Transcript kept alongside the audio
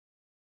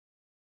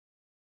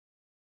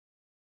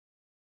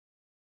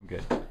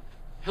Good.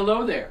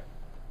 Hello there.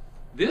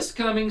 This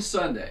coming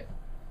Sunday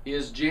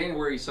is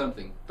January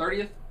something.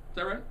 30th? Is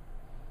that right?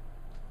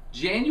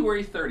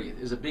 January 30th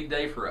is a big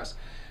day for us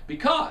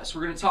because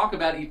we're going to talk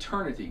about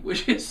eternity,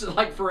 which is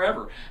like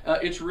forever.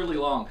 It's really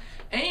long.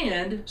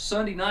 And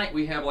Sunday night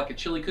we have like a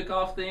chili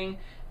cook-off thing,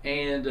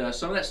 and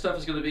some of that stuff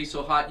is going to be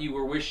so hot you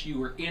will wish you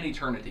were in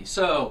eternity.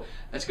 So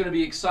that's going to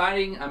be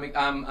exciting.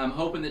 I'm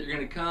hoping that you're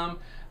going to come.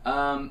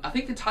 I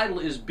think the title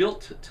is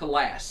Built to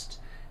Last.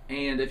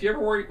 And if you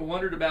ever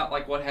wondered about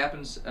like what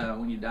happens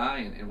when you die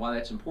and why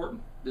that's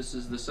important, this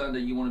is the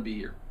Sunday you want to be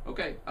here.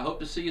 Okay, I hope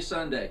to see you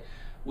Sunday.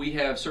 We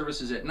have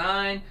services at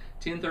 9,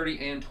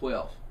 10:30, and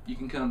 12. You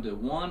can come to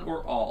one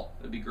or all.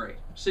 That'd be great.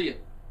 See you.